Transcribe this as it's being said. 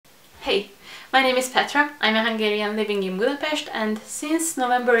Hey, my name is Petra. I'm a Hungarian living in Budapest, and since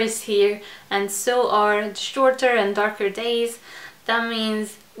November is here and so are the shorter and darker days, that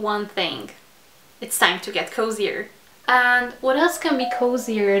means one thing. It's time to get cozier. And what else can be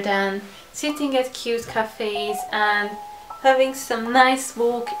cozier than sitting at cute cafes and having some nice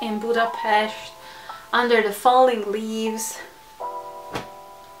walk in Budapest under the falling leaves.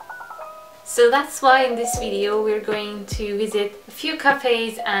 So that's why in this video we're going to visit a few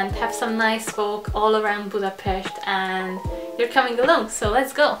cafes and have some nice walk all around Budapest, and you're coming along, so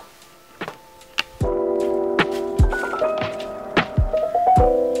let's go!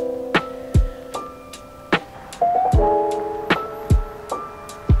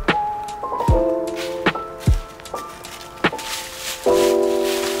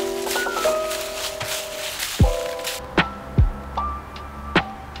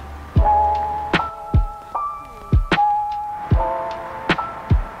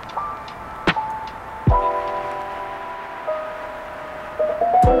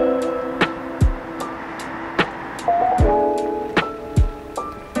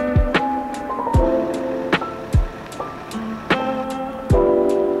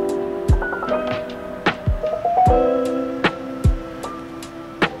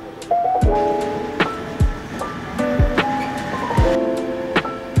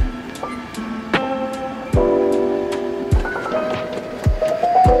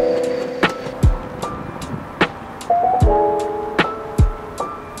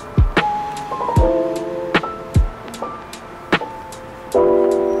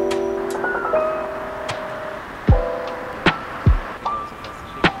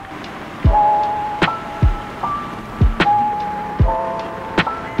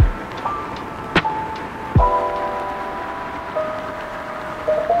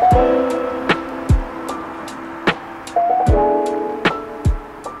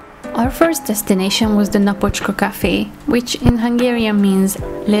 Our first destination was the Napocska café, which in Hungarian means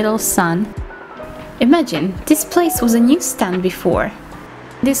little sun. Imagine, this place was a newsstand before.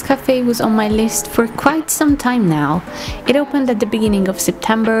 This café was on my list for quite some time now. It opened at the beginning of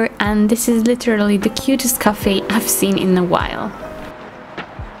September, and this is literally the cutest café I've seen in a while.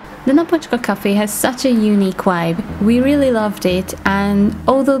 The Napocska café has such a unique vibe. We really loved it, and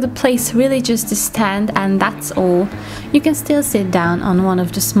although the place really just a stand and that's all, you can still sit down on one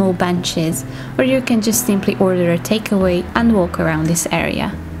of the small benches, or you can just simply order a takeaway and walk around this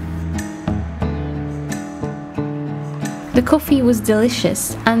area. The coffee was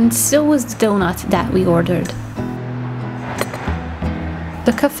delicious, and so was the donut that we ordered.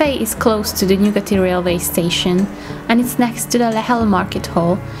 The cafe is close to the Nyugati railway station, and it's next to the Lehel market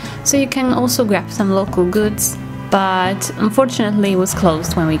hall, so you can also grab some local goods, but unfortunately it was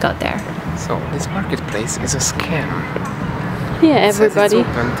closed when we got there. So this marketplace is a scam. Yeah, everybody. It says it's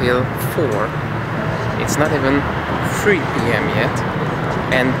open till 4. It's not even 3 p.m. yet,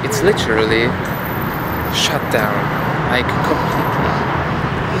 and it's literally shut down, like completely.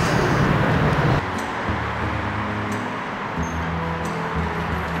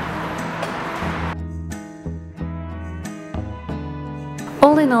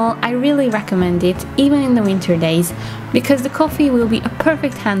 All in all, I really recommend it, even in the winter days, because the coffee will be a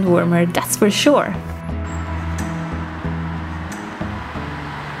perfect hand warmer, that's for sure.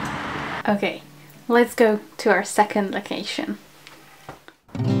 Okay, let's go to our second location.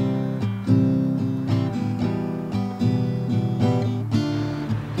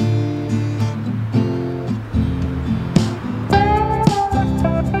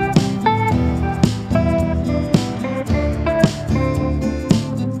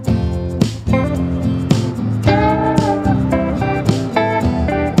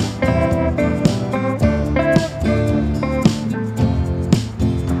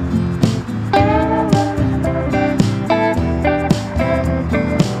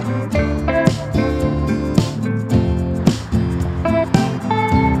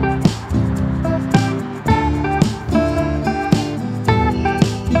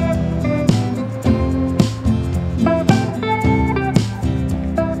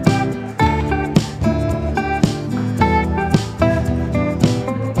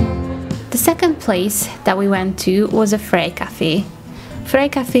 The second place that we went to was a Frei café. Frei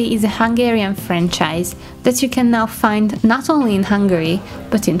café is a Hungarian franchise that you can now find not only in Hungary,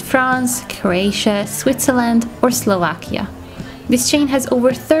 but in France, Croatia, Switzerland or Slovakia. This chain has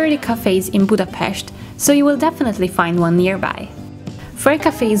over 30 cafes in Budapest, so you will definitely find one nearby. Frei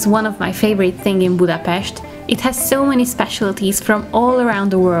café is one of my favorite things in Budapest. It has so many specialties from all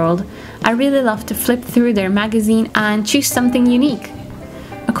around the world. I really love to flip through their magazine and choose something unique.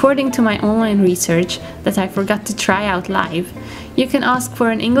 According to my online research that I forgot to try out live, you can ask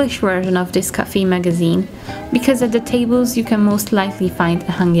for an English version of this café magazine, because at the tables you can most likely find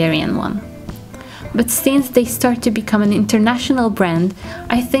a Hungarian one. But since they start to become an international brand,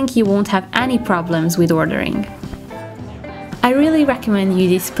 I think you won't have any problems with ordering. I really recommend you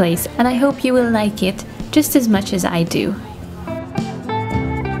this place, and I hope you will like it just as much as I do.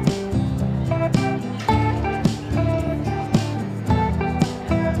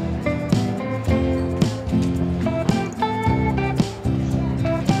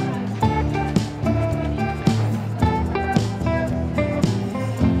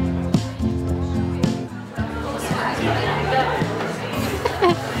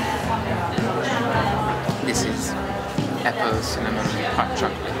 This is apple cinnamon hot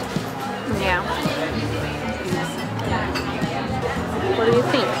chocolate. Yeah. What do you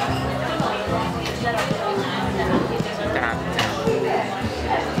think? 10 out of 10.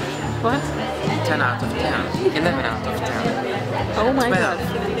 What? 10 out of 10. 11 out of 10. Oh my 12. god.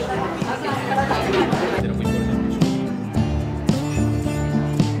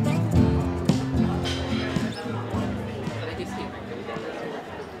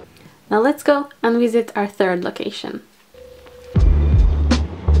 Now let's go and visit our third location.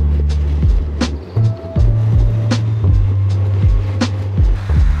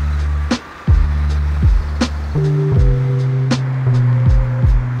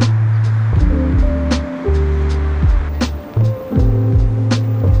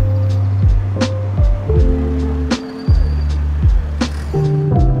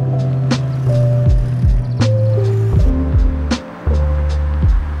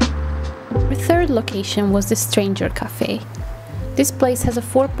 Location was the Stranger Cafe. This place has a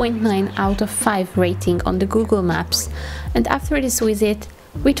 4.9 out of 5 rating on the Google Maps, and after this visit,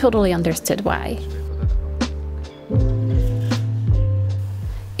 we totally understood why.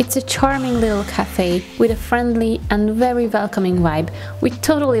 It's a charming little cafe with a friendly and very welcoming vibe. We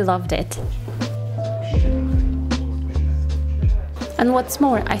totally loved it. And what's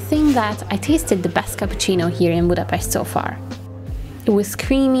more, I think that I tasted the best cappuccino here in Budapest so far. It was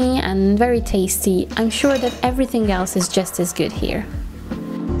creamy and very tasty. I'm sure that everything else is just as good here.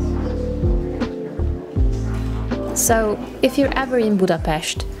 So, if you're ever in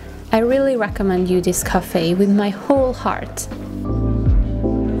Budapest, I really recommend you this cafe with my whole heart.